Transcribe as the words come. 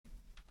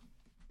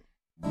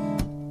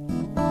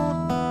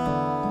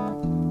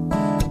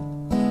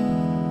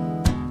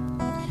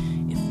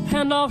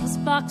Pandora's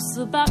box,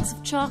 a box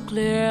of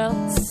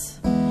chocolates,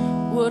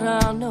 would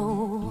I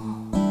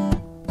know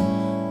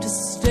to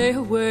stay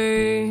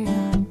away?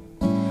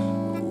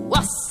 Oh,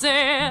 I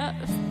said,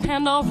 if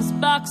Pandora's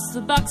box,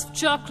 a box of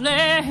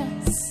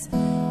chocolates,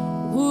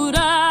 would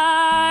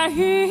I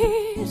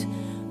eat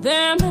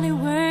them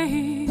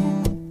anyway?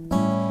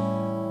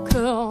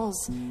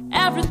 'Cause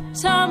every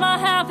time I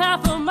have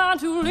half a mind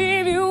to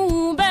leave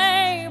you,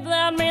 babe,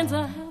 that means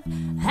I have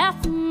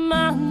half a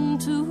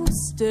mind to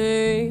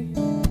stay.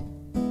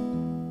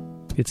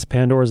 It's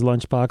Pandora's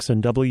Lunchbox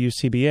on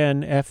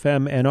WCBN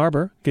FM Ann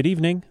Arbor. Good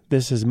evening.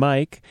 This is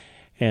Mike,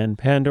 and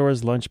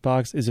Pandora's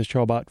Lunchbox is a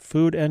show about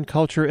food and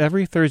culture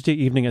every Thursday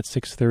evening at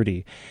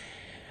 6:30.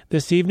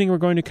 This evening we're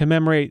going to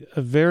commemorate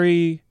a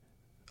very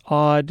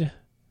odd,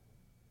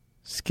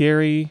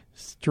 scary,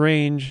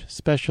 strange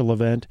special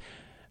event,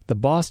 the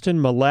Boston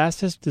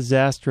molasses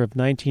disaster of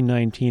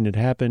 1919. It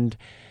happened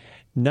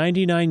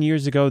 99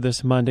 years ago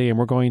this Monday, and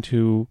we're going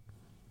to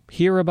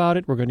hear about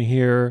it. We're going to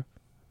hear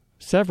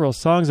several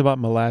songs about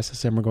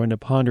molasses, and we're going to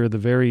ponder the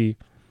very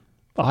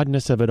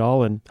oddness of it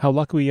all and how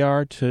lucky we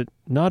are to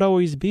not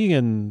always be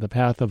in the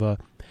path of a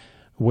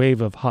wave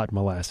of hot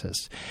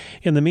molasses.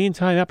 In the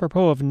meantime,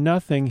 apropos of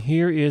nothing,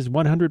 here is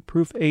 100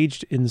 Proof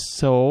Aged in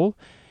Soul.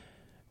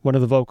 One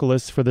of the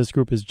vocalists for this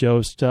group is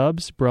Joe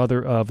Stubbs,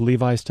 brother of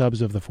Levi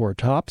Stubbs of the Four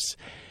Tops.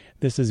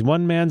 This is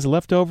One Man's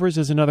Leftovers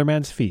is Another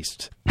Man's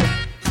Feast.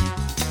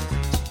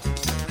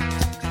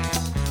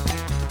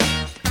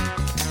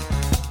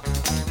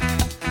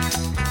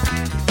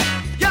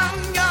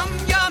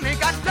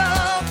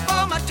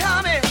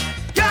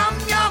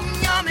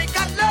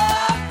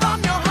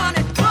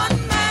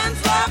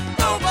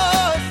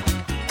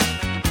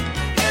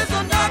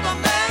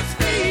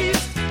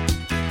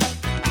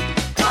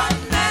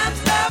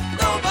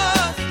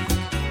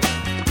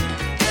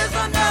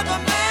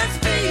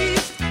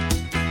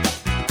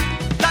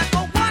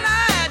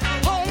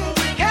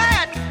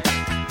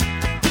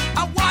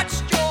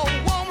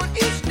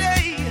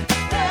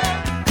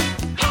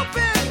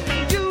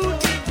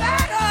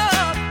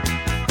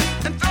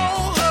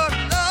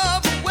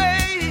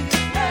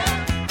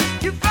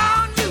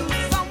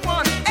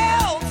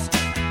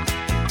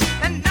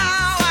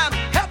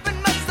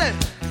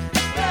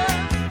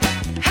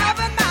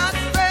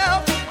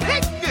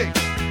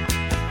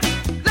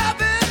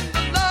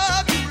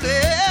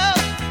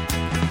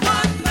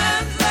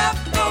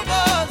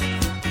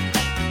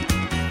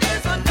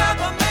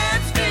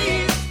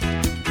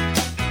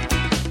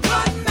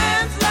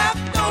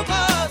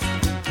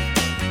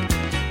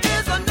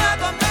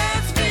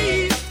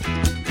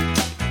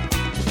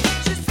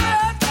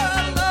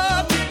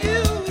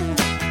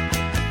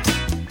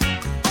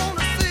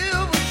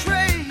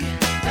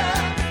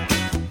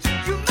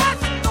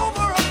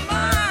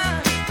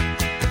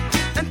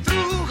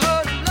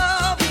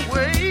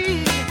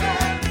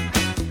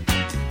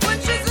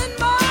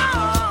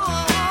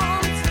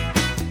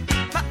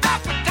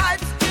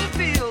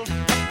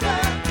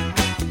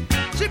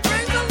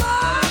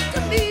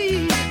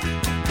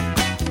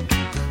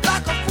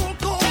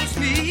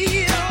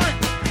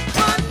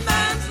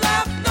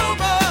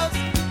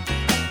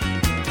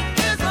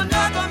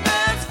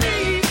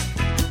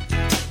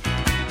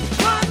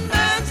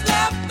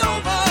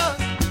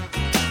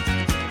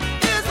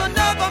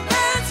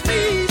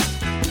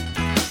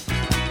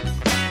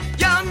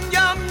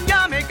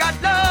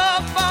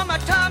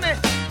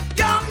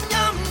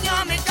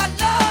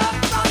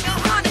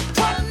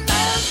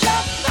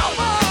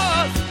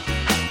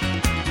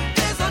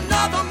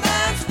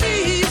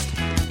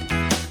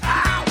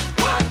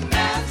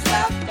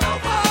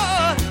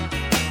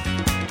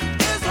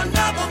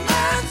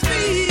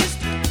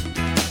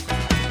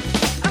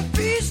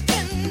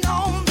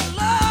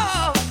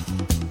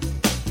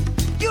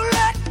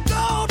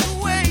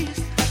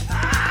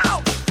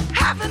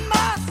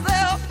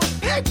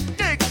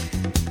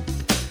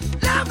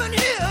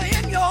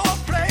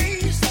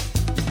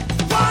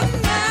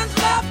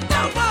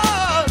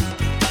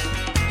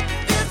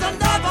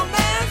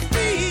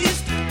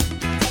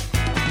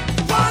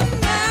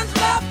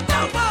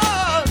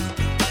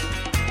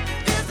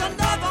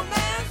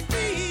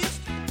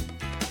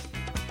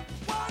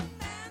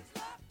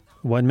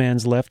 One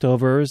Man's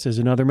Leftovers is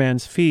Another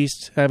Man's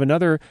Feast. I have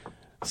another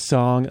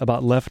song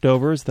about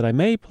leftovers that I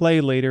may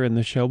play later in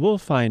the show. We'll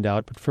find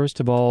out. But first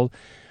of all,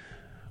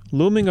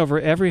 looming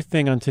over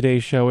everything on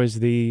today's show is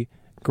the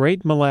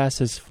Great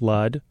Molasses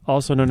Flood,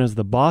 also known as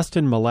the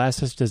Boston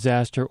Molasses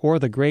Disaster or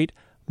the Great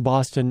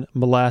Boston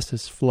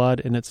Molasses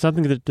Flood. And it's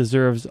something that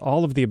deserves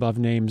all of the above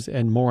names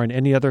and more in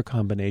any other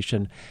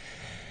combination.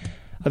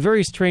 A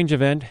very strange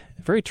event,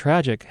 very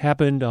tragic,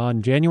 happened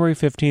on January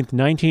 15th,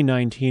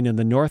 1919 in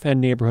the North End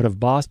neighborhood of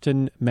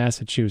Boston,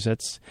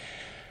 Massachusetts.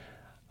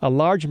 A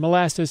large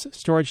molasses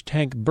storage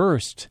tank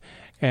burst,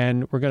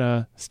 and we're going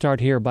to start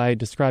here by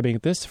describing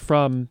this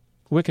from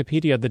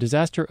Wikipedia. The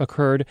disaster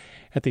occurred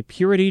at the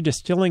Purity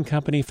Distilling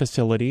Company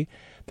facility.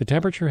 The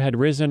temperature had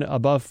risen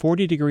above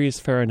 40 degrees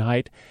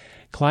Fahrenheit,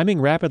 climbing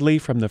rapidly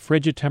from the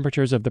frigid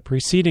temperatures of the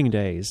preceding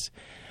days.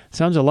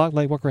 Sounds a lot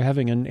like what we're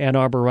having in Ann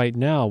Arbor right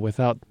now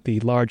without the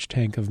large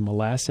tank of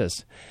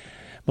molasses.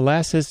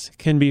 Molasses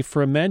can be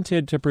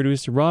fermented to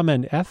produce rum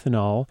and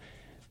ethanol,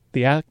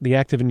 the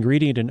active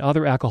ingredient in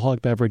other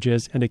alcoholic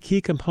beverages, and a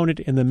key component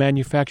in the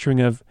manufacturing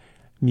of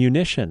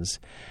munitions.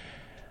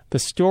 The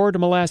stored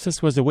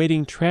molasses was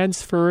awaiting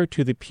transfer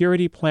to the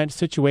purity plant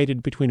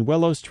situated between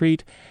Willow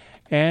Street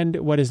and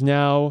what is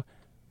now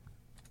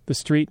the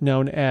street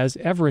known as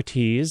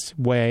Everett's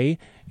Way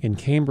in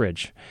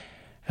Cambridge.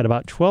 At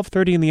about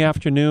 12:30 in the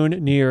afternoon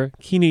near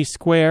Keeney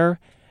Square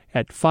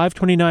at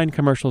 529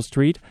 Commercial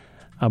Street,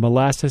 a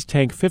molasses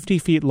tank 50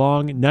 feet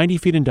long, 90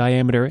 feet in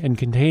diameter, and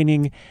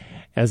containing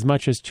as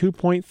much as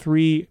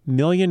 2.3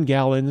 million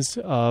gallons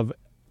of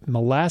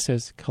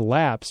molasses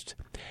collapsed.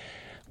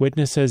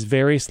 Witnesses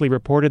variously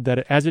reported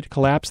that as it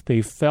collapsed,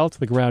 they felt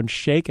the ground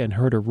shake and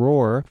heard a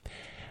roar.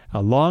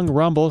 A long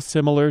rumble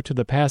similar to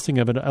the passing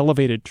of an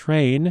elevated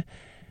train.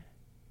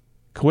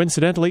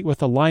 Coincidentally,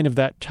 with a line of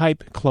that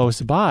type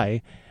close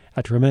by,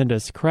 a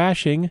tremendous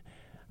crashing,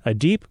 a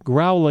deep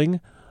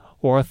growling,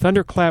 or a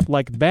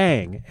thunderclap-like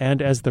bang,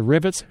 and as the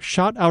rivets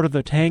shot out of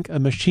the tank, a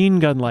machine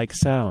gun-like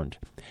sound.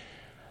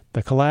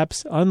 The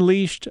collapse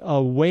unleashed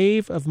a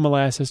wave of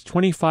molasses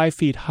 25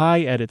 feet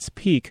high at its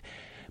peak,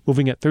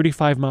 moving at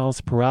 35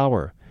 miles per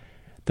hour.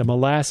 The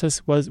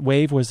molasses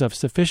wave was of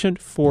sufficient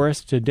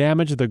force to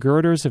damage the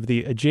girders of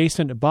the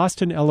adjacent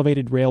Boston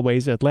Elevated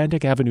Railway's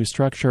Atlantic Avenue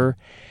structure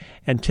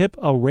and tip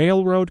a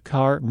railroad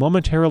car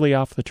momentarily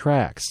off the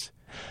tracks.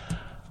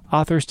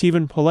 Author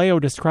Stephen Puleo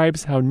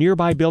describes how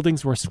nearby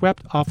buildings were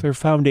swept off their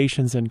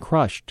foundations and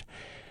crushed.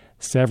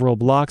 Several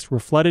blocks were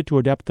flooded to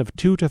a depth of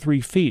 2 to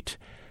 3 feet.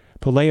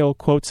 Puleo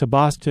quotes a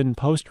Boston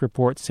Post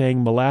report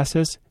saying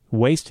molasses,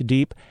 waist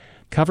deep,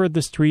 covered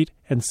the street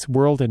and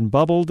swirled and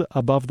bubbled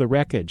above the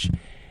wreckage.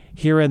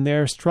 Here and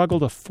there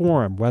struggled a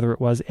form, whether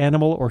it was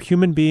animal or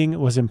human being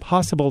was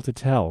impossible to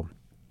tell.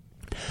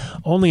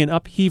 Only an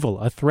upheaval,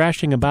 a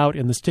thrashing about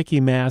in the sticky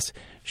mass,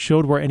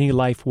 showed where any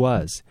life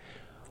was.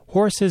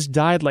 Horses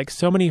died like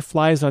so many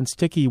flies on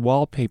sticky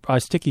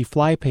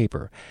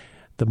flypaper.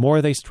 The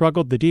more they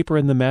struggled, the deeper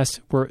in the mess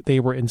they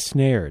were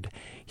ensnared.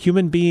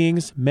 Human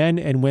beings, men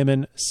and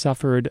women,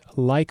 suffered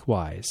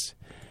likewise.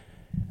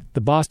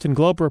 The Boston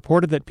Globe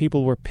reported that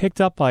people were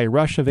picked up by a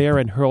rush of air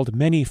and hurled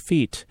many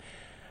feet.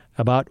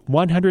 About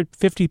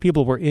 150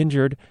 people were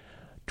injured.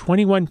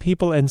 21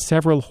 people and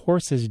several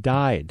horses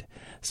died.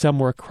 Some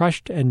were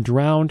crushed and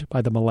drowned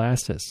by the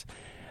molasses.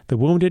 The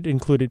wounded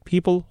included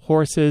people,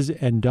 horses,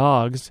 and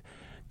dogs.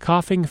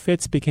 Coughing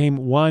fits became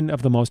one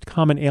of the most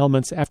common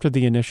ailments after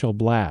the initial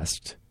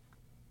blast.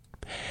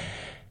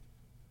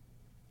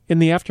 In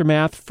the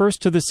aftermath,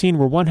 first to the scene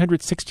were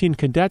 116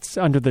 cadets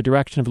under the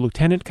direction of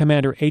Lieutenant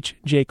Commander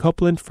H.J.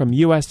 Copeland from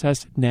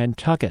USS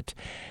Nantucket.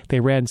 They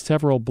ran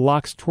several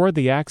blocks toward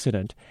the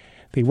accident.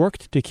 They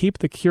worked to keep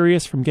the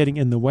curious from getting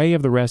in the way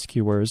of the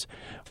rescuers,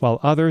 while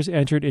others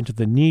entered into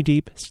the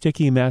knee-deep,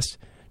 sticky mess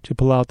to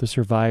pull out the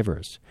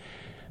survivors.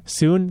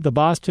 Soon, the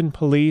Boston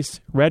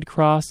Police, Red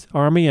Cross,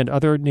 Army, and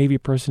other Navy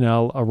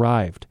personnel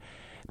arrived.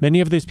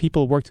 Many of these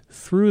people worked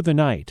through the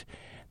night.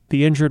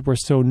 The injured were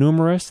so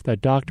numerous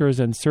that doctors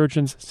and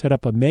surgeons set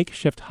up a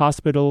makeshift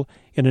hospital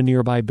in a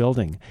nearby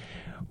building.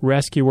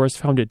 Rescuers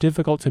found it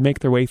difficult to make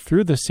their way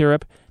through the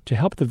syrup to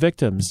help the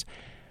victims.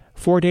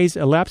 4 days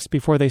elapsed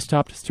before they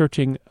stopped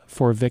searching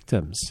for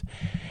victims.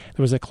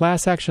 There was a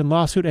class action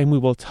lawsuit, and we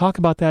will talk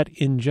about that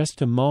in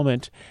just a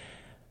moment.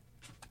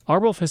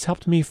 Arwolf has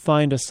helped me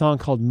find a song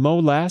called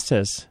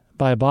Molasses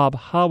by Bob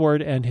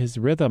Howard and his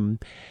Rhythm.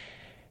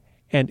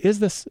 And is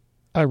this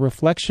a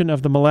reflection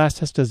of the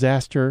molasses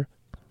disaster?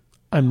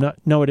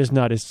 No, it is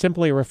not. It's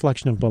simply a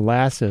reflection of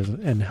molasses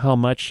and how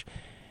much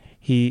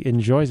he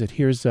enjoys it.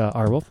 Here's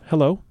Arwolf.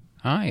 Hello.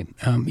 Hi.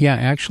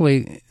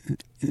 Actually,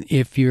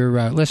 if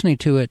you're listening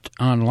to it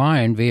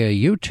online via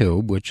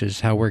YouTube, which is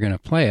how we're going to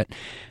play it,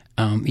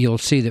 you'll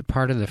see that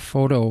part of the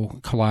photo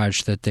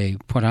collage that they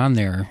put on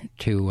there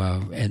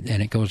and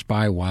it goes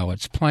by while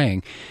it's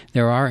playing,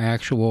 there are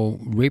actual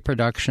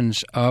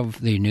reproductions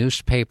of the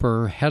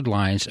newspaper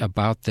headlines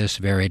about this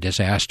very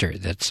disaster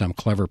that some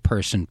clever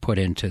person put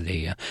into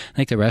the, I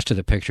think the rest of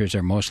the pictures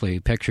are mostly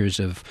pictures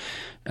of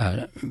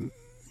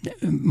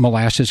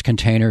molasses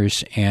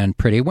containers and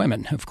pretty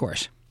women, of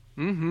course.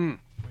 Mm-hmm.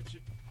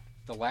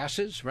 The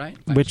lasses, right?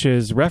 Which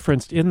is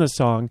referenced in the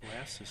song.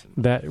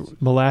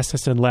 That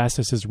molasses and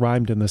lasses is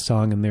rhymed in the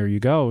song, and there you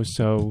go.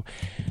 So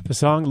the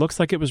song looks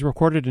like it was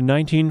recorded in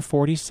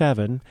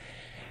 1947.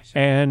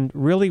 And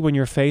really, when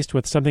you're faced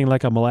with something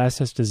like a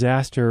molasses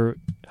disaster,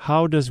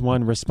 how does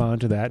one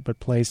respond to that but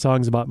play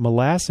songs about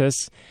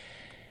molasses?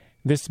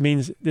 This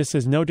means this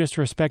is no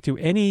disrespect to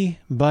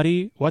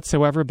anybody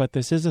whatsoever, but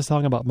this is a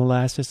song about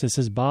molasses. This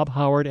is Bob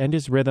Howard and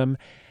his Rhythm,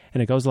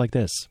 and it goes like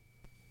this.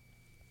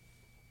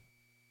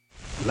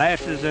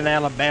 Lasses in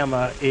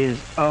Alabama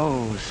is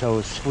oh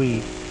so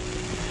sweet.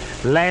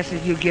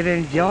 Lasses you get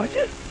in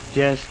Georgia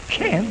just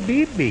can't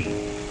be beat.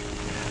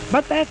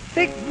 But that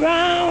thick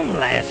brown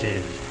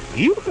lasses,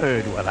 you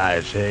heard what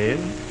I said.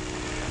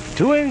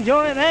 To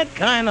enjoy that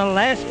kind of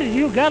lasses,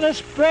 you gotta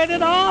spread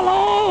it all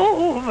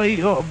over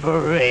your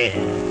bread.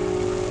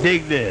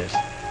 Dig this.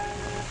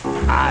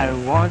 I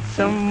want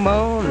some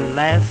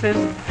molasses.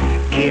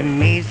 Give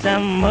me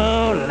some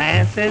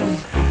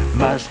molasses.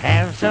 Must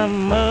have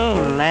some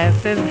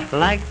molasses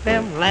like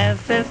them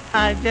lasses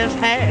I just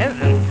had.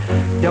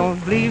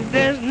 Don't believe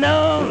there's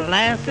no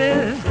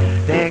lasses.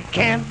 There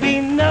can't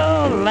be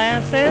no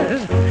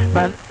lasses.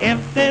 But if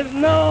there's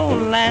no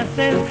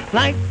lasses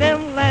like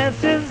them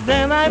lasses,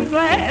 then I'm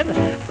glad.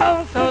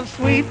 Oh, so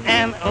sweet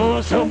and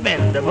oh, so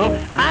bendable.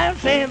 I'll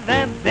say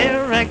that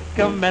they're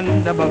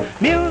recommendable.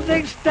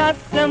 Music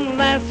starts them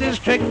lasses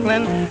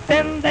trickling,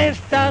 then they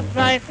start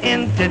right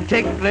into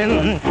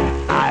tickling.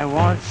 I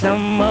want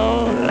some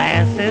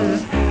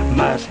molasses,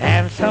 must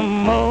have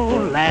some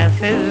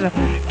molasses.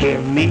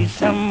 Give me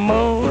some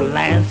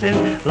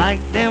molasses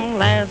like them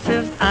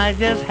lasses I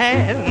just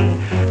had.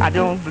 I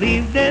don't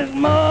believe there's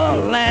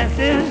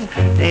molasses,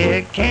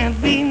 there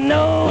can't be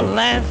no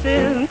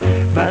lasses.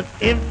 But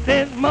if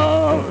there's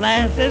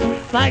molasses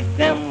like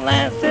them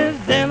lasses,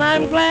 then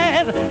I'm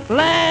glad.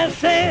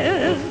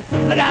 Lasses,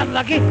 look out,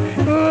 Lucky,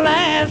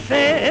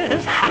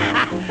 lasses.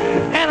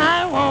 And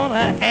I want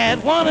to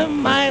add one of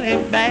mighty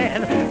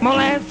bad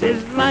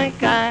molasses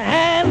like I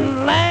had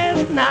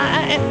last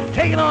night.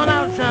 Take it on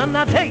out, son,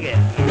 now take it.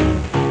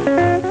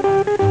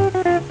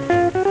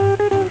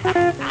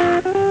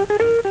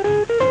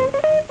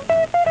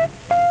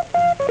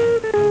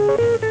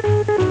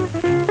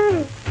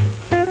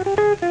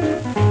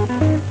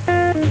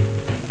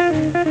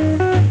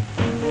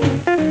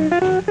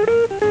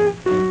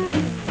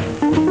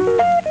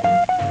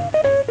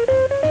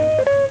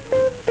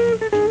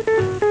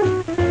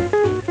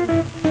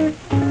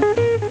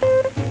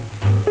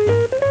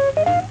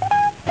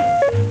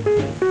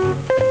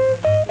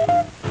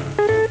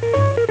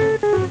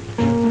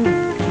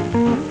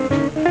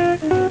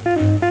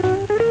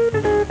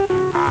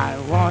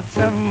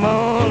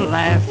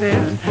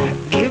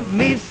 Give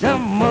me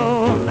some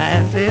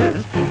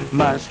molasses.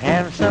 Must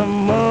have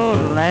some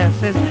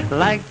molasses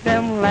like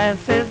them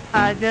lasses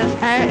I just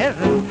had.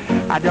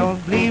 I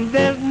don't believe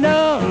there's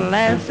no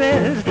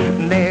lasses.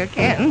 There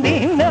can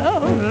be no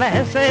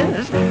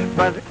lasses.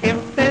 But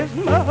if there's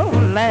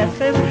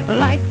molasses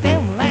like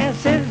them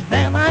lasses,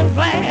 then I'm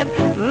glad.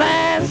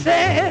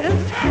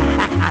 Lasses,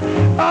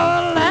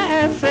 oh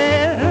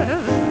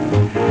lasses.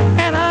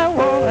 And I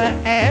want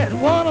to add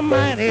one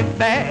mighty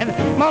bad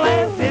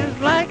molasses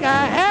like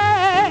I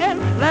had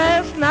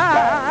last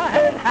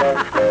night.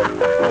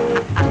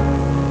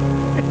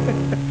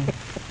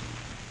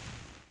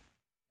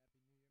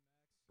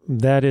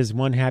 That is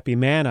One Happy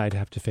Man, I'd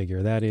have to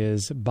figure. That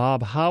is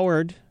Bob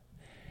Howard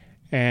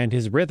and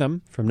his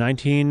Rhythm from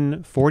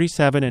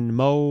 1947 and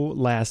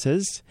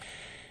Molasses.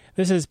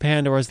 This is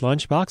Pandora's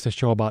Lunchbox, a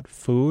show about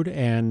food,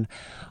 and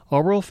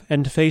Arwulf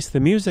and Face the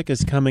Music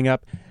is coming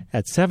up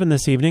at 7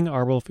 this evening.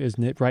 Arwulf is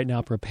right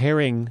now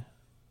preparing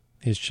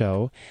his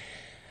show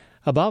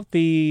about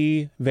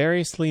the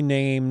variously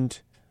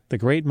named The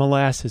Great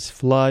Molasses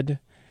Flood,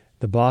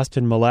 the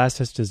Boston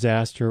Molasses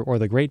Disaster, or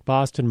the Great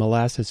Boston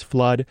Molasses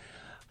Flood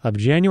of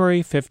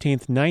January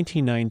 15th,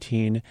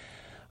 1919.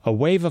 A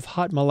wave of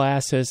hot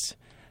molasses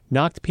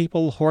knocked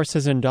people,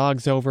 horses, and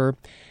dogs over.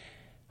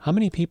 How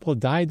many people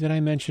died did I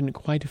mention?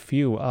 Quite a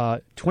few.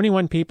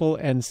 21 people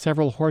and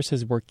several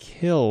horses were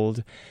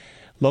killed.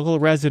 Local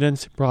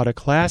residents brought a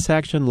class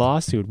action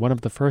lawsuit, one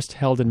of the first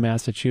held in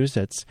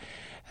Massachusetts,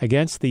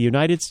 against the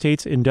United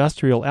States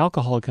Industrial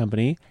Alcohol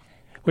Company,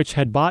 which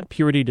had bought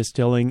Purity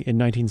Distilling in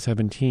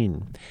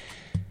 1917.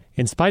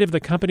 In spite of the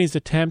company's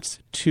attempts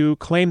to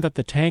claim that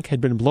the tank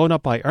had been blown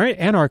up by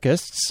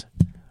anarchists,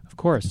 of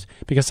course,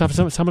 because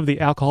some of the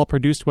alcohol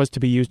produced was to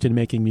be used in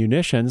making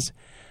munitions,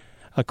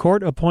 a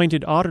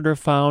court-appointed auditor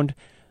found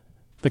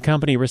the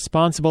company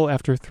responsible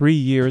after 3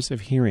 years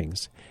of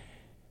hearings.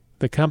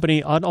 The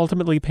company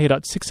ultimately paid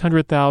out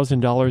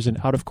 $600,000 in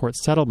out-of-court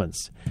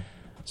settlements.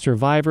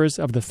 Survivors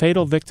of the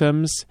fatal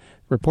victims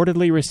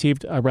reportedly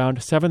received around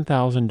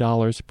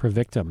 $7,000 per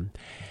victim.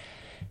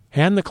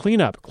 And the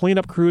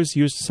cleanup crews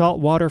used salt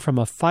water from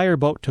a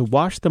fireboat to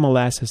wash the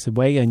molasses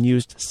away and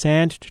used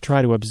sand to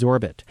try to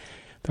absorb it.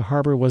 The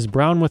harbor was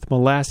brown with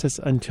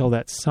molasses until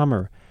that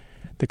summer.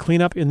 The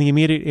cleanup in the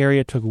immediate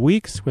area took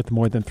weeks, with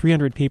more than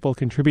 300 people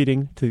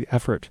contributing to the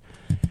effort.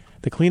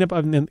 The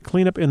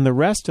cleanup in the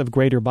rest of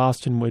Greater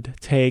Boston would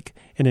take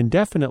an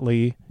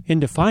indefinably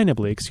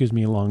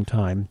long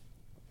time.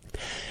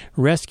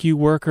 Rescue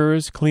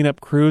workers,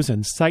 cleanup crews,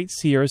 and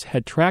sightseers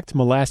had tracked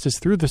molasses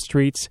through the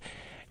streets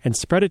and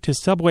spread it to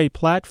subway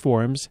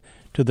platforms,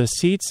 to the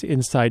seats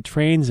inside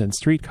trains and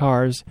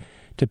streetcars,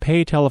 to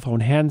pay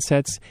telephone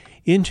handsets,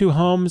 into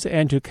homes,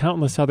 and to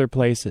countless other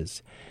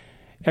places.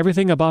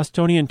 Everything a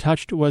Bostonian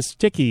touched was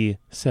sticky,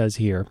 says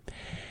here.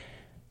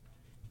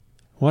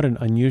 What an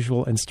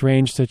unusual and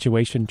strange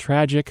situation.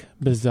 Tragic,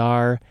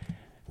 bizarre.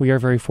 We are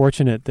very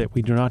fortunate that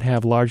we do not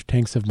have large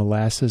tanks of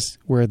molasses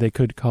where they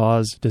could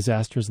cause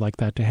disasters like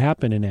that to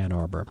happen in Ann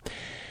Arbor.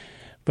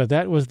 But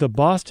that was the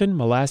Boston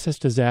Molasses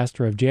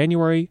Disaster of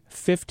January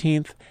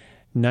 15th,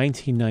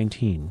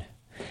 1919.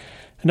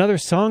 Another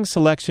song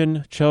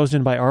selection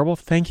chosen by Arwolf.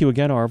 Thank you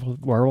again,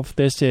 Arwolf.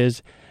 This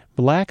is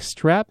Black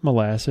Strap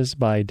Molasses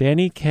by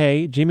Danny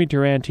Kaye, Jimmy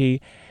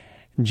Durante,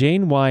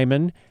 Jane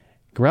Wyman,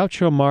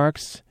 Groucho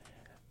Marx,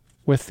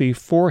 with the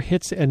Four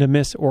Hits and a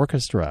Miss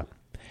Orchestra.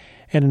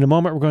 And in a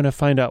moment, we're going to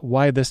find out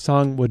why this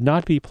song would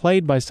not be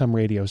played by some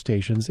radio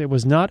stations. It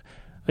was not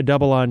a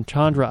double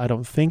entendre, I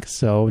don't think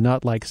so,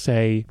 not like,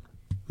 say,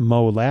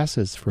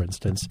 Molasses, for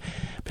instance.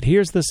 But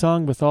here's the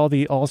song with all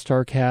the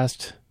all-star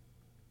cast.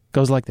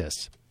 Goes like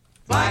this.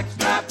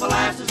 Blackstrap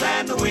molasses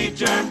and the wheat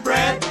germ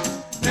bread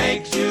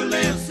makes you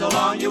live so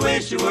long you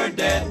wish you were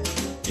dead.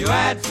 You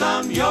add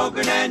some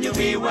yogurt and you'll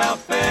be well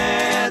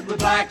fed with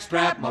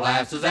blackstrap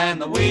molasses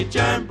and the wheat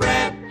germ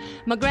bread.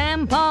 My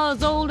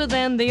grandpa's older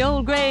than the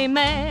old gray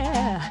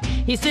mare.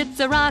 He sits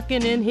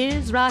a-rockin' in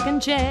his rocking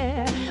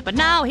chair. But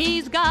now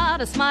he's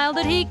got a smile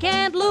that he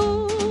can't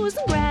lose.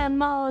 And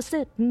Grandma's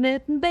sitting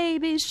knitting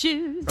baby's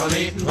shoes. From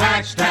eating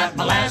blackstrap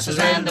molasses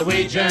and the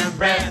wheat germ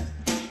bread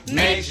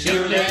makes you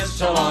live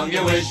so long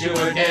you wish you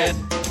were dead.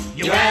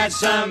 You add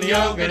some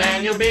yogurt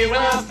and you'll be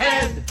well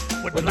fed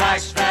with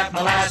blackstrap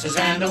molasses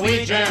and the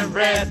wheat germ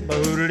bread.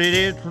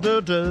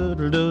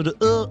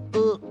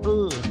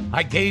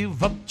 I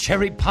gave up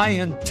cherry pie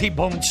and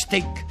T-bone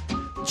steak,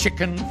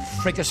 chicken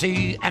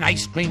fricassee and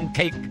ice cream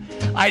cake.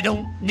 I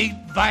don't need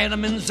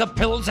vitamins or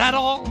pills at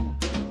all.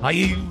 I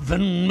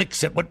even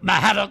mix it with my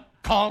haddock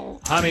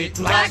call. I'm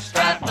eating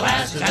blackstrap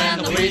molasses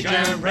and the wheat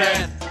germ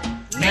bread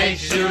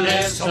makes you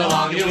live so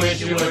long you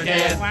wish you were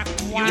dead.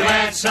 You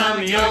add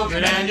some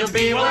yogurt and you'll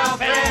be well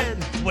fed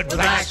with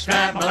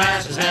blackstrap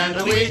molasses and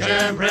the wheat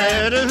germ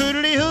bread.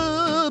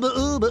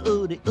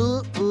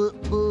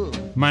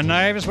 My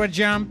nerves were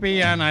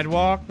jumpy and I'd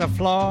walk the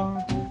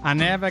floor. I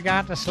never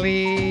got to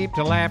sleep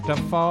till after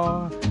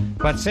 4.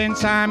 But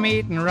since I'm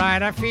eating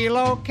right, I feel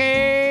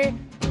okay.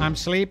 I'm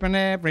sleeping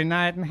every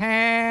night and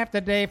half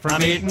the day.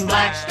 From eating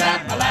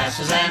blackstrap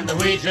molasses and the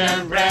wheat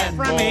germ bread.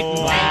 From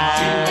eating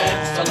makes you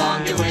live so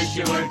long you wish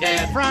you were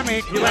dead. From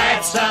eating you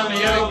add some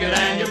yogurt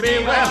and you'll be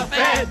well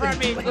fed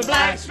with the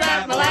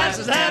blackstrap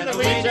molasses and the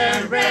wheat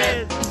germ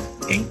bread.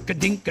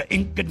 Inka-dinka,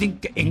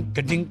 inka-dinka,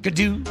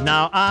 inka-dinka-doo.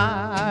 Now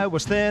I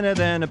was thinner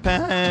than a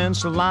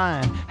pencil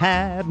line,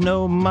 had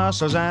no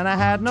muscles and I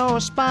had no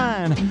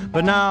spine.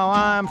 But now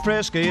I'm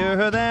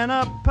friskier than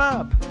a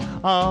pup.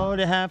 All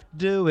you have to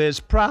do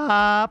is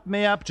prop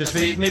me up. Just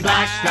feed me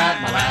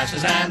blackstrap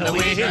molasses and the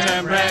wheat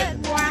germ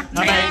bread.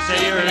 Makes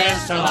you live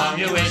so long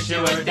you wish you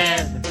were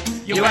dead.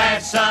 You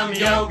add some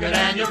yogurt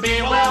and you'll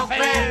be well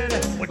fed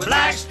with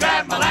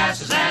blackstrap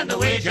molasses and the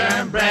wheat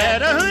germ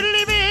bread.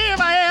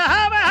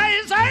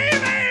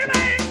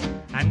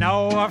 I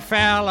know a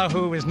fella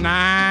who is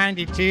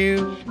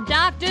 92.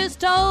 Doctors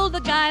told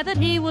the guy that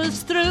he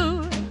was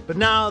through. But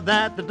now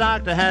that the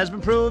doctor has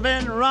been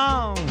proven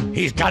wrong,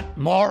 he's got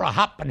more a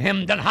hop in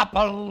him than hop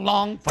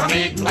along. From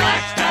eating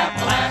blackstrap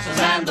molasses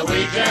and the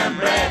wheat germ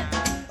bread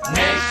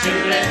makes you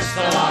live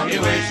so long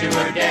you wish you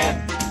were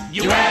dead.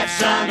 You add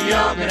some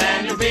yogurt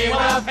and you'll be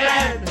well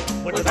fed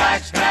with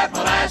blackstrap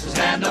molasses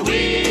and the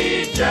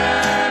wheat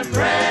germ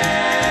bread.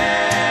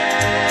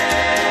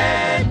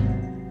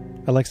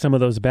 I like some of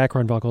those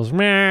background vocals. We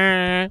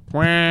could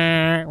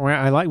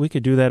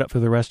do that for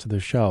the rest of the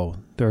show.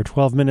 There are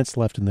 12 minutes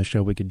left in the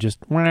show. We could just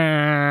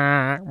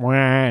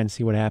and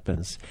see what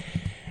happens.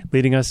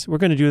 Leading us, we're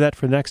going to do that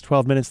for the next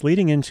 12 minutes,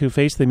 leading into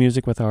Face the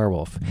Music with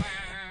Arwolf.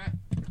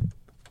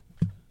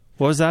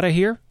 What was that I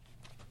hear?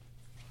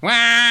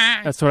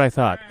 That's what I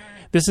thought.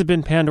 This has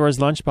been Pandora's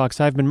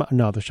Lunchbox.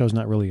 No, the show's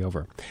not really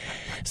over.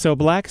 So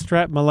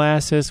Blackstrap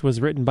Molasses was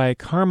written by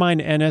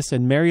Carmine Ennis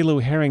and Mary Lou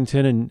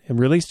Harrington and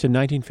released in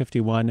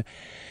 1951,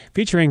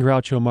 featuring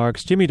Groucho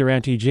Marx, Jimmy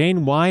Durante,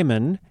 Jane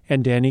Wyman,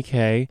 and Danny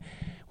Kaye,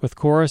 with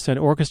chorus and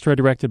orchestra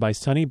directed by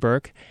Sonny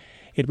Burke.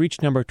 It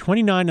reached number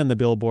 29 on the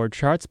Billboard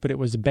charts, but it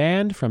was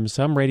banned from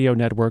some radio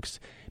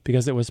networks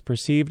because it was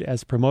perceived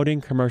as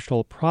promoting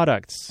commercial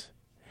products.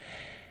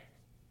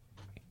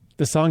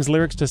 The song's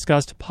lyrics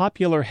discussed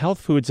popular health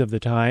foods of the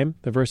time.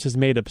 The verses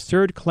made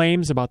absurd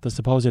claims about the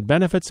supposed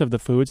benefits of the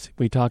foods.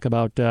 We talk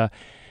about,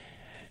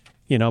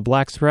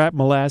 blackstrap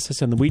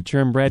molasses and the wheat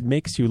germ bread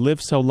makes you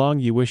live so long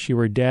you wish you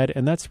were dead.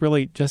 And that's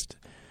really just,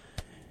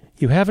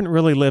 you haven't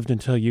really lived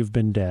until you've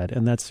been dead.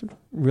 And that's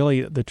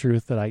really the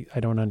truth that I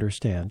don't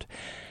understand.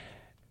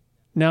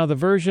 Now, the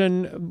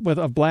version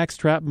of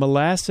Blackstrap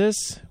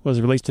Molasses was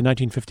released in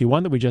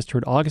 1951 that we just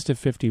heard, August of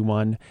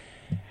 51.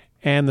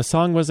 And the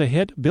song was a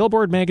hit.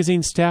 Billboard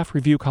magazine staff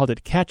review called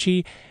it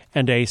catchy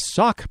and a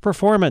sock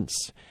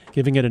performance,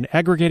 giving it an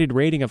aggregated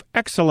rating of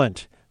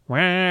excellent.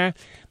 The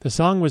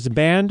song was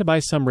banned by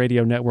some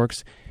radio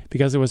networks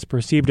because it was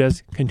perceived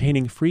as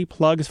containing free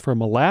plugs for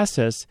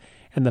molasses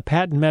and the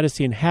patent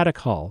medicine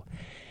Hadacol.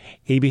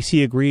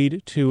 ABC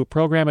agreed to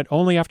program it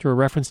only after a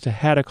reference to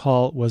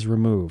Hadacol was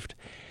removed.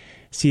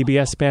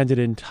 CBS banned it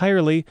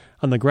entirely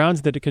on the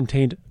grounds that it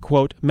contained,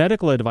 quote,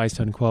 medical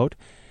advice, unquote,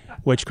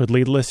 which could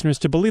lead listeners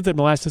to believe that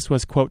molasses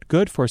was, quote,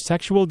 good for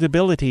sexual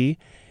debility,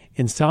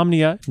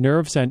 insomnia,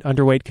 nerves, and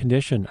underweight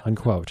condition,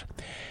 unquote.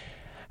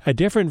 A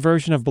different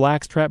version of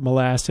Blackstrap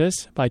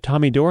Molasses by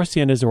Tommy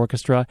Dorsey and his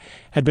orchestra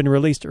had been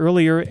released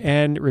earlier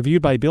and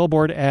reviewed by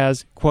Billboard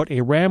as, quote, a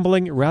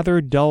rambling,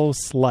 rather dull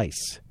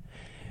slice.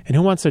 And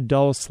who wants a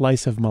dull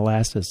slice of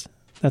molasses?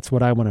 That's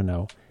what I want to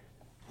know.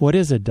 What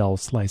is a dull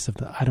slice of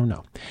I don't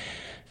know.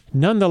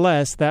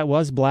 Nonetheless, that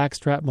was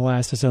Blackstrap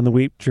Molasses on the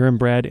Wheat Germ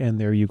Bread, and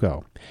there you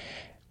go.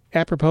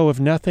 Apropos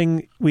of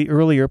nothing, we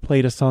earlier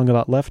played a song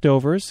about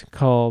leftovers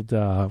called,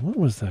 what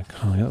was that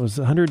called? It was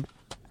 100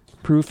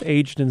 Proof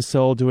Aged and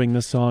Soul doing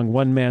the song,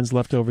 One Man's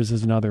Leftovers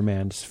is Another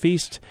Man's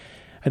Feast.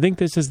 I think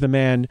this is the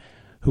man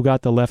who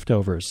got the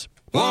leftovers.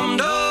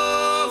 Warmed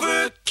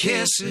over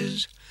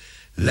kisses,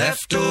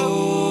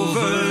 leftover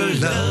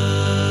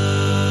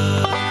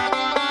love.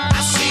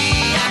 I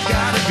see I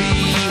gotta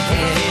be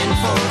heading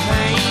for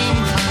pain.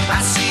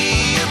 I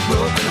see a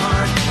broken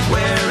heart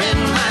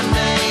wearing my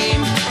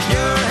name.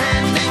 You're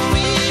handing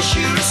me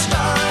shooting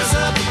stars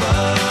up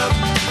above.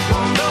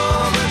 Warmed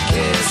over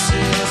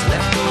kisses,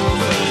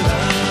 leftover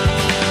love.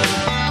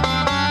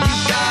 You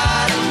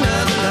got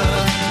another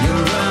love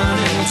you're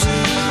running to.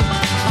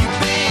 You've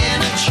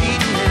been a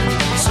cheating in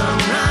some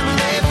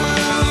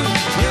rendezvous.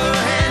 You're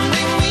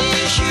handing me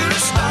shooting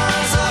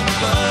stars up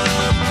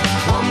above.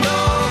 Warmed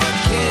over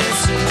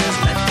kisses,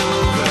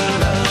 leftover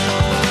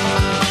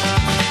love.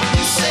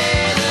 You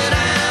say that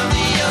I'm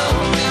the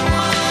only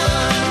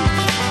one.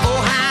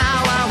 Oh, how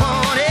I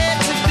want it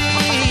to be.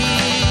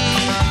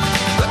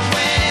 But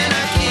when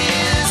I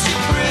kiss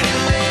your pretty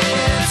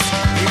lips,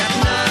 you got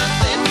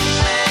nothing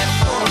left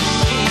for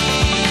me.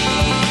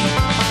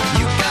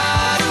 You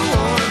gotta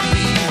wanna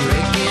be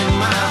breaking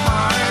my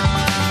heart.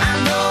 I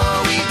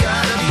know we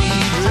gotta be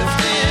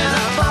drifting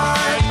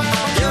apart.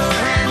 You're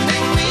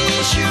handing me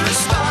shooting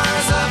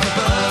stars up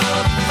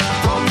above.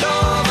 Warmed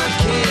over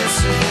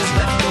kisses,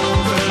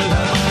 leftover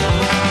love.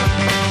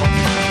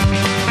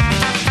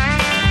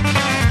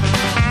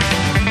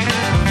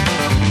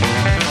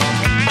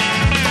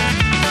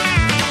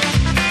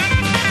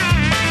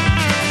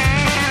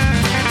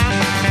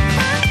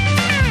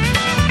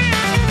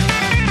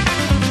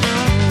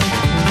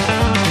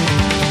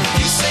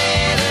 You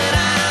say that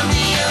I'm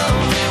the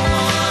only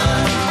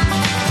one.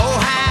 Oh,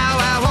 how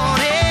I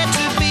want it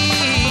to be.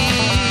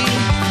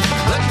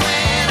 But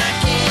when I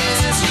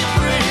kiss your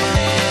pretty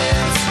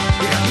lips,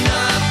 you got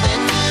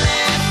nothing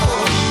left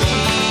for me.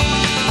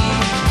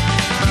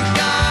 You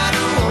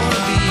gotta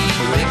wanna be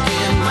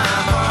breaking my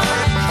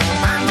heart.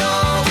 I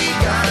know we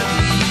gotta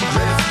be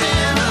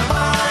drifting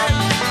apart.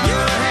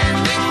 You're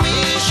handing me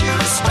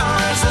shooting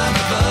stars up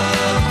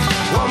above.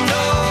 Warmed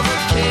over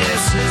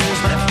kisses,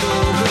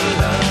 leftover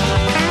love.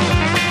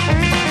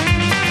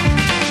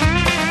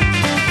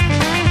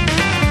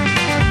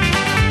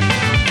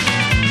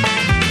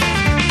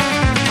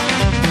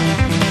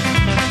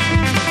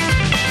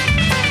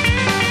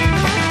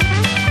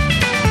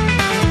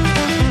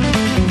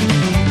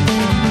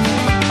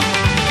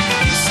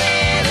 You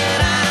say that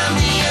I'm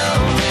the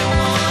only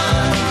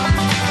one.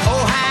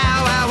 Oh,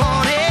 how I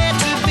want it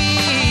to be.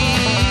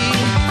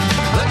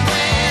 But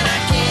when I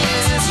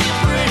kiss your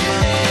pretty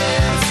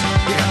lips,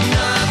 you got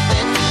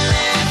nothing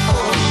left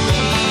for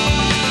me.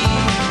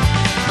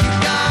 You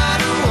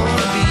gotta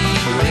wanna be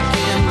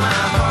breaking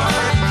my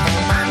heart.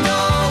 I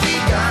know we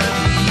gotta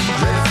be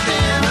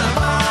drifting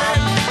apart.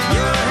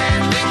 You're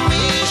handing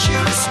me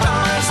shooting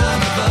stars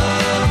up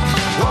above.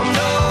 Warmed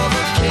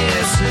over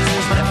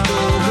kisses,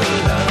 leftover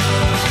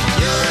love.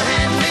 You're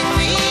handing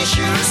me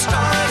shooting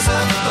stars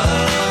up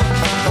above.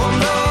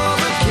 Warmed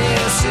over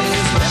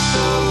kisses,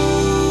 leftover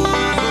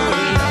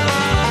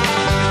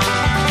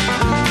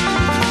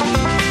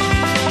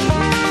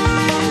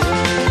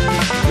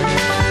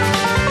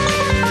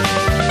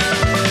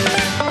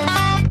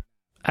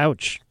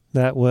Ouch.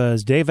 That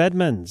was Dave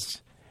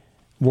Edmunds.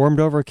 Warmed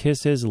Over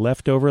Kisses,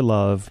 Leftover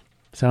Love.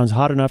 Sounds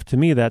hot enough to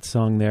me, that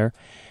song there.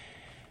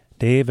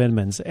 Dave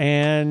Edmunds.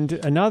 And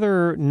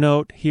another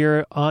note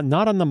here,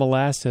 not on the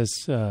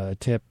molasses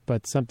tip,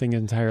 but something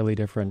entirely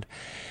different.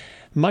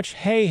 Much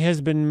hay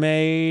has been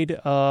made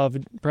of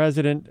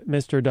President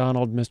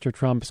Mr.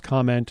 Trump's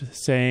comment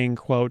saying,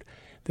 quote,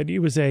 that he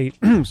was a,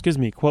 excuse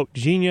me, quote,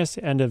 genius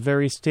and a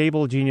very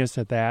stable genius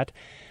at that.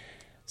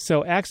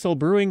 So Axel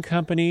Brewing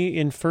Company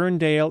in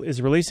Ferndale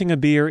is releasing a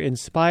beer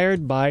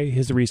inspired by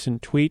his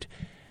recent tweet.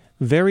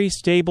 Very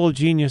Stable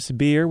Genius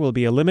Beer will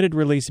be a limited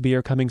release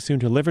beer coming soon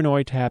to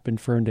Livernois Tap in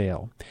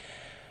Ferndale.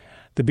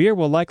 The beer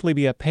will likely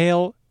be a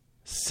pale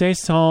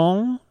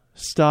saison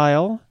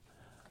style.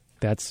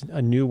 That's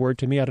a new word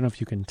to me. I don't know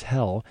if you can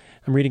tell.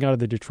 I'm reading out of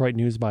the Detroit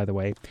News, by the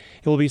way.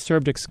 It will be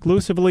served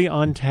exclusively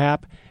on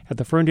tap at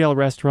the Ferndale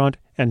Restaurant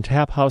and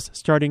Tap House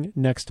starting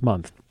next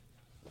month.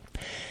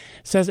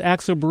 Says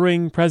Axel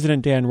Brewing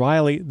President Dan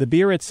Riley, the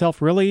beer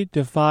itself really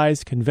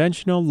defies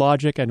conventional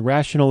logic and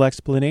rational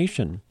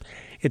explanation.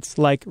 It's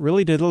like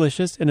really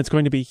delicious, and it's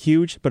going to be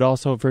huge, but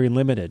also very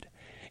limited.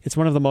 It's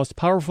one of the most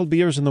powerful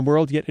beers in the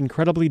world, yet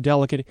incredibly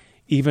delicate,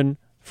 even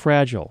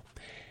fragile.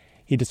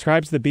 He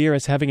describes the beer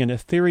as having an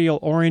ethereal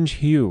orange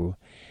hue.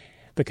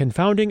 The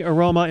confounding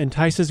aroma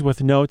entices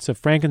with notes of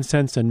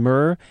frankincense and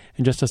myrrh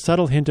and just a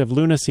subtle hint of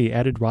lunacy,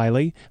 added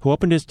Riley, who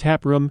opened his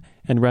tap room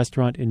and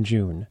restaurant in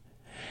June.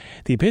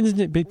 I'm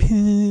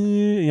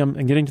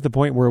getting to the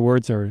point where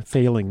words are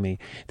failing me.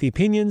 The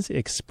opinions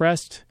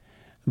expressed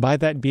by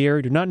that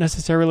beer do not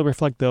necessarily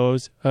reflect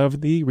those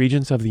of the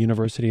regents of the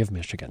University of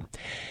Michigan.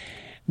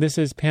 This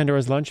is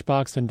Pandora's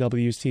Lunchbox on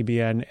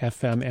WCBN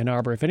FM Ann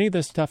Arbor. If any of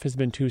this stuff has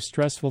been too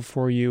stressful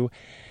for you,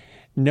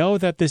 know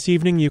that this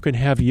evening you can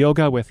have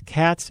yoga with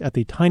cats at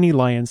the Tiny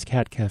Lions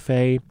Cat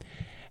Cafe.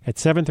 At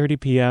 7:30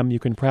 p.m., you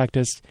can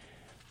practice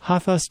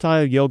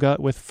Hatha-style yoga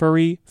with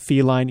furry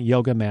feline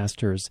yoga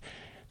masters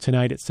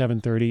tonight at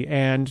 7:30.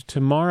 And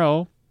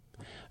tomorrow,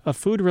 a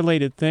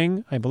food-related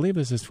thing. I believe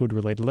this is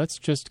food-related. Let's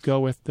just go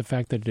with the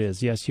fact that it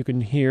is. Yes, you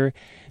can hear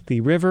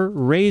the River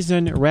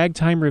Raisin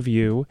Ragtime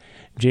Review,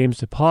 James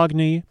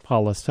DePogny,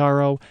 Paula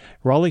Sorrow,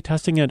 Raleigh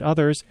Tusting, and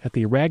others at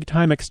the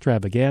Ragtime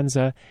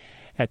Extravaganza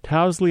at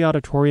Towsley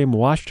Auditorium,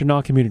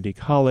 Washtenaw Community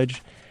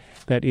College.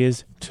 That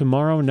is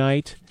tomorrow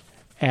night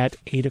at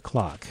 8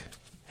 o'clock.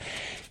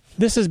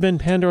 This has been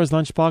Pandora's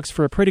Lunchbox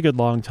for a pretty good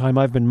long time.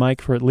 I've been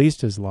Mike for at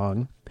least as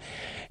long.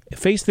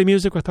 Face the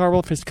Music with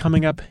Arwolf is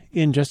coming up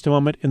in just a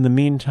moment. In the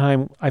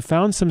meantime, I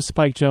found some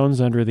Spike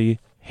Jones under the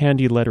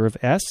handy letter of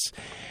S,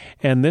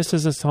 and this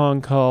is a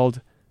song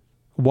called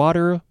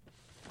Waterloo.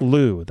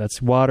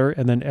 That's water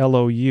and then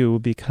L-O-U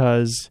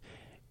because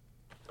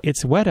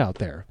it's wet out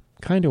there,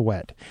 kind of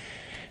wet.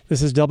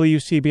 This is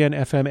WCBN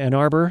FM Ann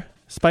Arbor.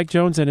 Spike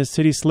Jones and his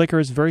City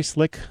Slickers, very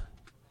slick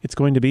it's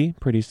going to be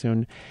pretty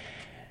soon.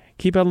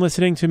 Keep on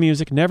listening to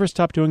music. Never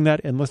stop doing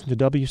that, and listen to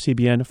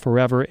WCBN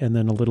forever and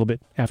then a little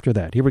bit after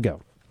that. Here we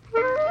go.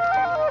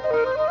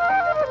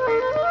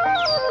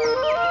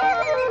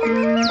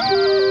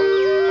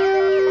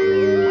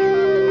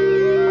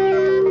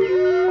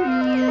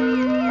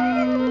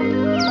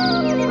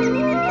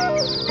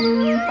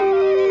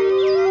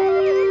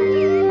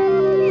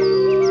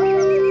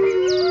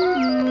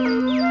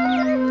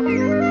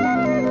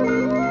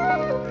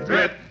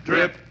 Drip,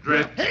 drip,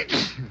 drip.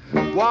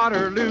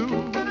 Waterloo,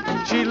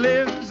 she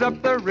lives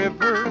up the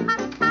river.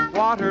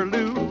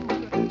 Waterloo,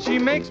 she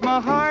makes my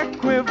heart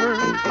quiver.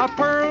 A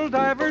pearl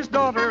diver's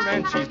daughter,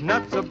 and she's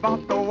nuts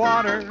about the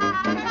water.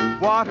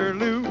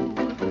 Waterloo,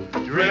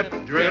 drip,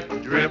 drip,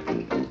 drip.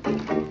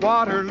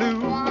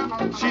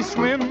 Waterloo, she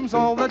swims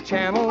all the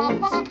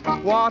channels.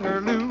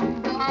 Waterloo,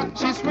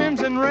 she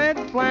swims in red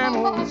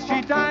flannels.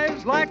 She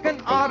dives like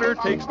an otter,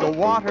 takes the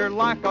water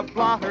like a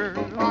blotter.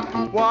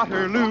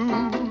 Waterloo,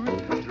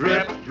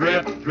 drip,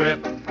 drip,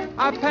 drip.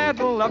 I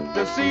paddle up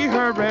to see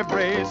her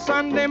every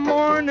Sunday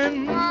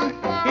morning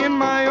in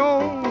my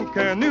old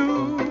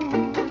canoe.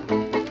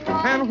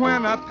 And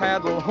when I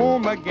paddle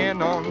home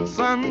again on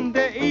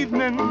Sunday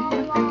evening,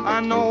 I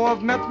know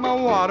I've met my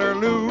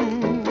Waterloo.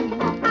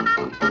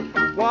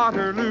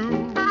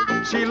 Waterloo,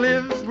 she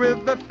lives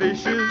with the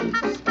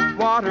fishes.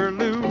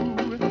 Waterloo,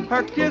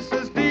 her kiss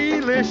is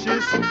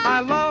delicious.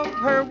 I love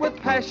her with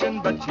passion,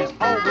 but she's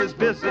always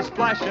busy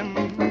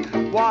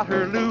splashing.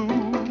 Waterloo,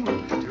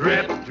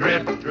 drip,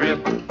 drip,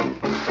 drip.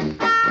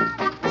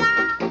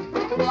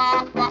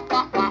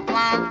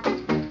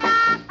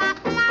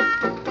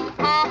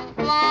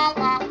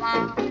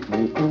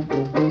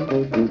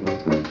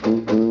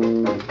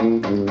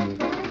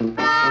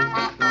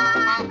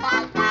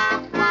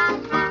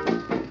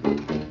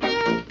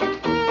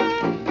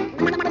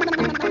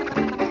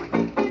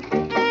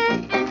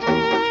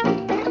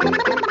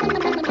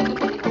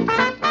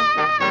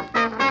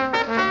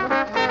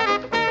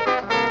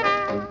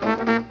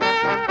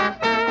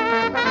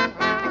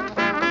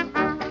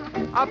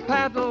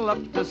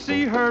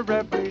 See her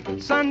every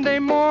Sunday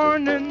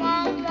morning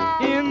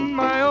in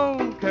my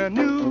old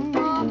canoe.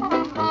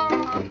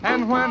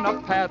 And when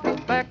I paddle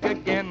back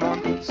again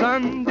on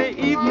Sunday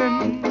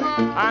evening,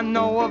 I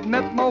know I've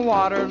met my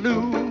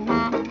Waterloo.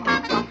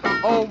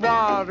 Oh,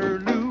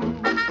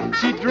 Waterloo,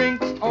 she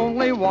drinks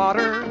only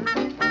water.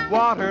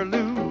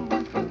 Waterloo,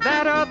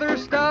 that other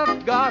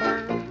stuff got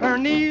her. Her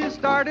knees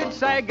started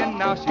sagging,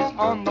 now she's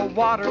on the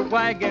water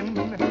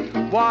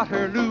wagon.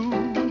 Waterloo,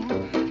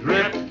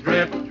 drip,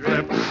 drip,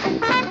 drip.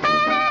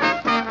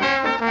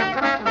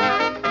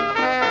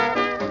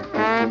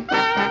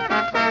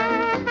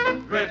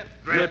 Drip,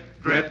 drip,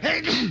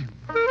 drip.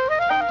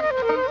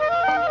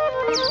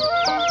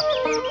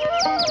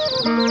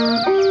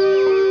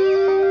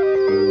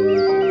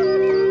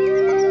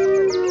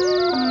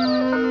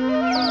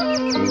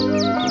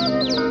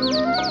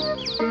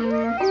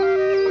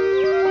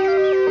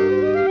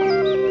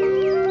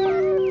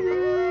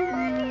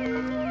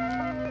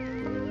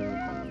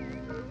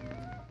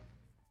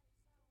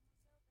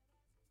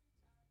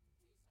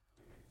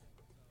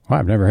 Well,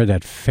 I've never heard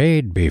that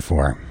fade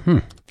before.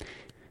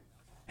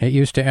 It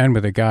used to end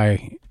with a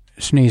guy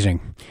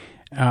sneezing.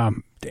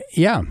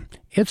 Yeah,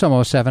 it's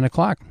almost 7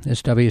 o'clock.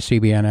 It's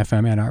WCBN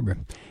FM Ann Arbor.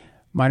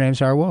 My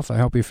name's R. Wolf. I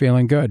hope you're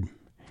feeling good.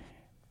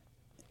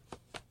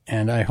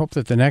 And I hope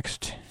that the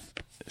next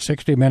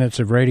 60 minutes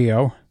of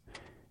radio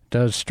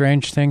does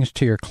strange things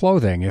to your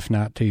clothing, if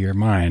not to your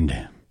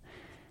mind.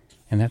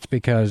 And that's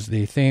because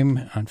the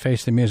theme on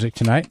Face the Music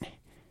tonight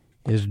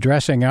is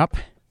dressing up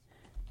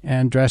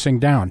and dressing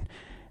down.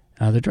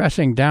 The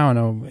dressing down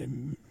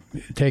will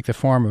take the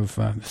form of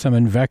some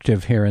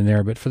invective here and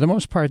there, but for the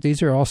most part,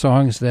 these are all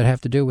songs that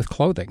have to do with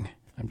clothing.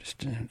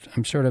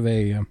 I'm sort of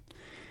a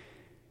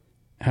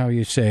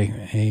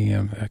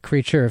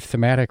creature of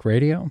thematic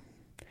radio.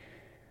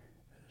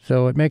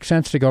 So it makes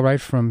sense to go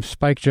right from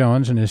Spike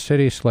Jones and his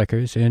City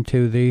Slickers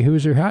into the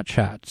Hoosier Hot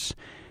Shots.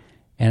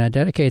 And I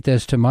dedicate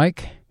this to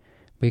Mike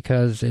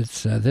because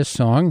it's this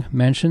song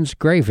mentions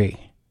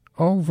gravy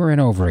over and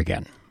over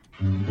again.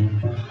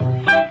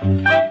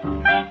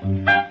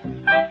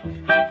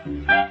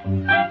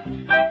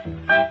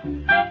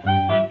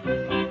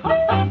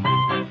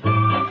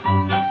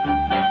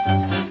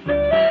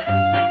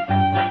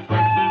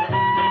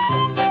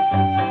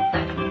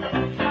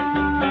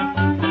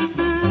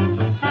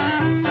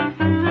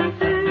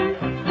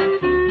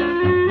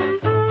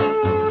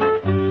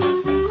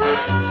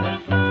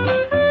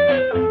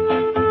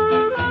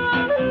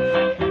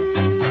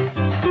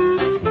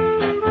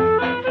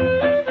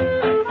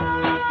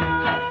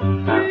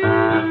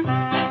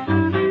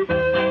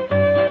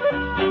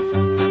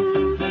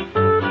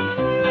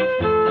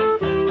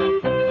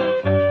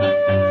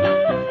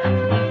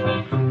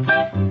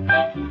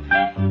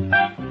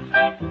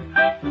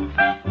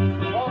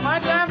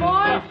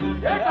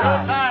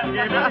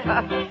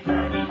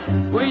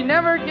 We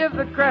never give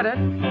the credit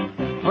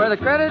where the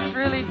credit's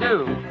really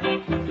due.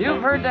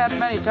 You've heard that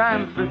many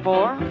times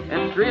before.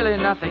 It's really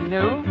nothing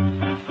new.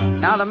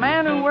 Now the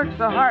man who works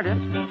the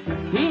hardest,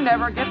 he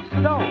never gets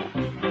the dough.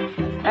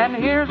 And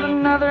here's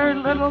another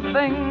little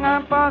thing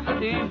I'm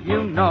positive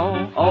you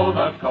know. Oh,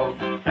 the coat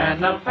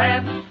and the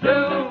pants do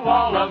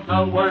all of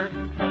the work,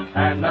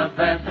 and the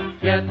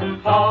vest gets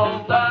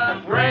all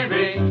the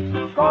gravy.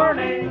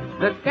 Corny.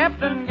 The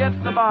captain gets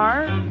the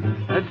bars,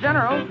 the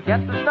generals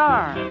get the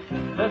stars.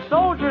 The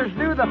soldiers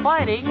do the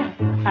fighting,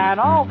 and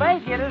all they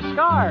get is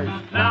scars.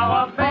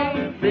 Now a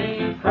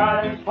baby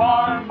cries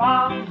for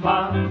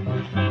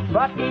mama,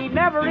 but he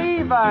never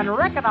even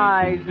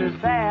recognizes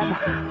dad.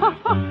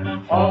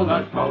 oh,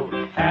 the coat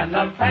and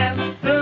the pants do